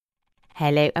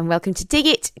Hello and welcome to Dig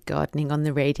It, gardening on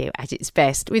the radio at its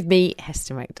best, with me,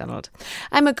 Hester MacDonald.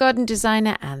 I'm a garden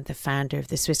designer and the founder of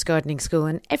the Swiss Gardening School,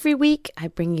 and every week I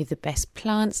bring you the best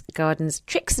plants, gardens,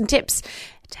 tricks and tips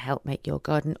to help make your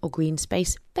garden or green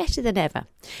space better than ever.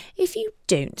 If you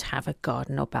don't have a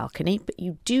garden or balcony, but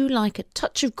you do like a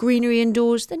touch of greenery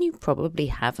indoors, then you probably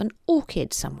have an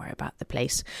orchid somewhere about the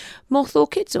place. Moth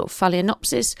orchids or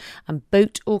Phalaenopsis and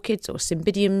boat orchids or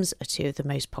Cymbidiums are two of the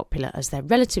most popular, as they're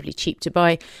relatively cheap to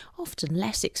buy, often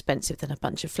less expensive than a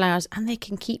bunch of flowers, and they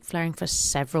can keep flowering for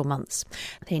several months.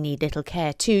 They need little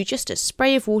care too, just a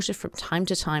spray of water from time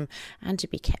to time and to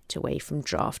be kept away from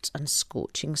drafts and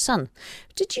scorching sun.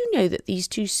 Did you know that these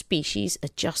two species are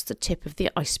just the tip of the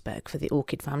iceberg for the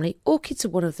orchid family? Orchids are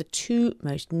one of the two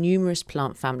most numerous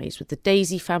plant families, with the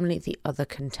daisy family the other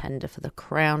contender for the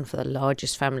crown for the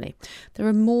largest family. There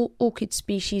are more orchid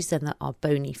species than there are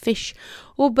bony fish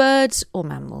or birds or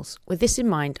mammals. With this in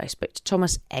mind, I spoke to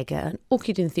Thomas Egger, an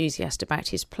orchid enthusiast, about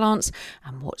his plants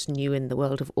and what's new in the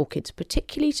world of orchids,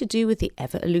 particularly to do with the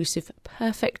ever-elusive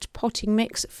perfect potting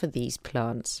mix for these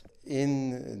plants.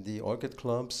 In the orchid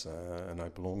clubs, and I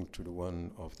belong to the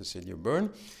one of the city of Bern,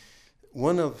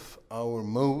 one of our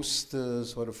most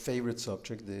favorite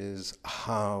subject is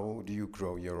how do you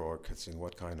grow your orchids and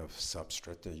what kind of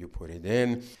substrate do you put it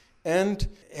in. And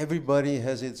everybody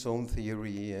has its own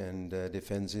theory and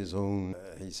defends his own.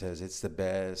 He says it's the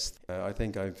best. I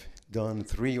think I've done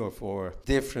 3 or 4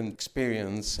 different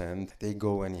experiments and they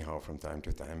go anyhow from time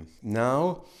to time.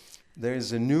 Now, there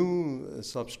is a new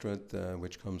substrate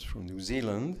which comes from New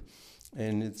Zealand,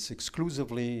 and it's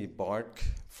exclusively bark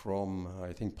from,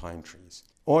 I think, pine trees.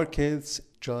 Orchids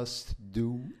just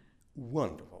do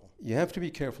wonderful. You have to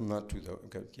be careful not to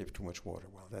give too much water.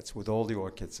 Well, that's with all the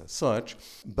orchids as such,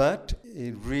 but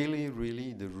it really,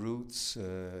 the roots,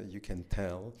 you can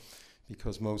tell,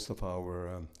 because most of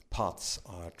our pots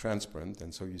are transparent,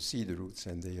 and so you see the roots,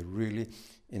 and they are really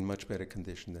in much better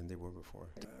condition than they were before.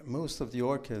 Most of the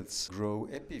orchids grow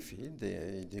epiphyte.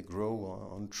 They grow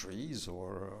on trees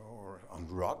or on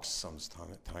rocks.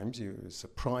 Sometimes you're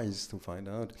surprised to find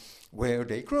out where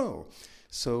they grow.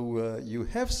 So you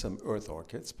have some earth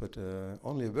orchids, but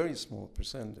only a very small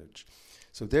percentage.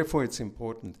 So therefore it's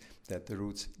important that the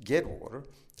roots get water,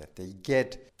 that they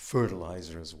get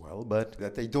fertilizer as well, but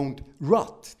that they don't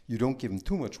rot. You don't give them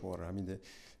too much water. I mean,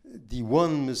 the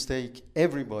one mistake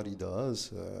everybody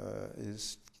does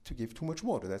is to give too much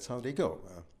water. That's how they go.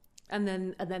 And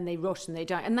then they rot and they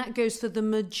die. And that goes for the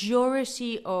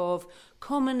majority of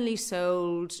commonly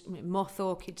sold moth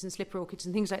orchids and slipper orchids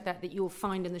and things like that you'll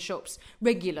find in the shops,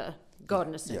 regular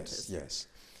gardener centres. Yes.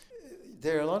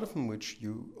 There are a lot of them which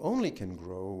you only can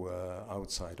grow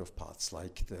outside of pots,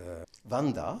 like the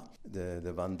vanda.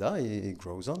 The vanda, it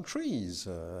grows on trees.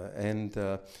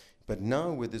 But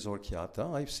now with this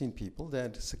orchiata, I've seen people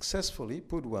that successfully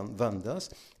put vandas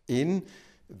in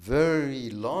very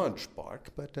large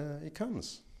bark, but it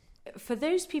comes. For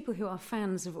those people who are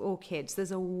fans of orchids,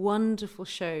 there's a wonderful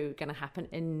show going to happen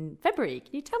in February.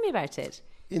 Can you tell me about it?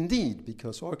 Indeed,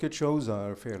 because orchid shows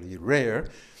are fairly rare.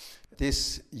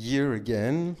 This year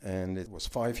again, and it was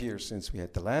 5 years since we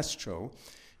had the last show,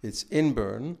 it's in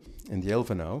Bern, in the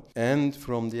Elfenau, and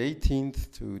from the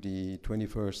 18th to the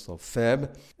 21st of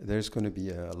Feb, there's going to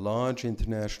be a large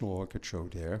international orchid show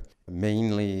there,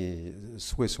 mainly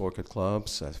Swiss orchid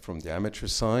clubs from the amateur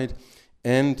side,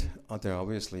 and there are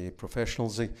obviously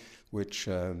professionals which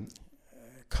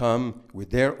come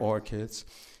with their orchids,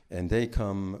 and they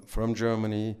come from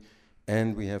Germany,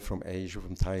 and we have from Asia,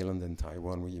 from Thailand and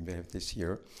Taiwan. We have this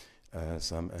year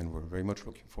some, and we're very much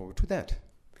looking forward to that.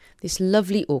 This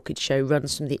lovely orchid show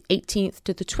runs from the 18th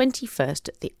to the 21st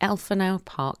at the Elfenau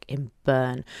Park in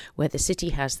Bern, where the city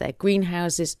has their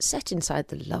greenhouses set inside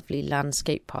the lovely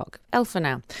landscape park of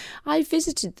Elfenau. I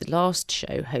visited the last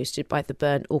show hosted by the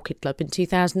Bern Orchid Club in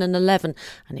 2011,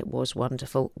 and it was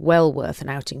wonderful, well worth an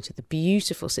outing to the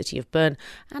beautiful city of Bern,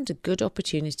 and a good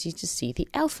opportunity to see the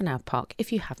Elfenau Park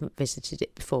if you haven't visited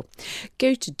it before.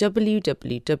 Go to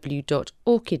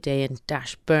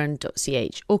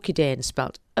www.orchideen-bern.ch, Orchideen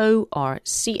spelled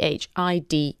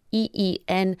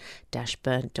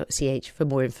orchideen-bern.ch for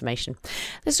more information.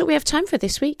 That's all we have time for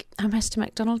this week. I'm Hester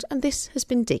MacDonald, and this has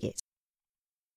been Dig It.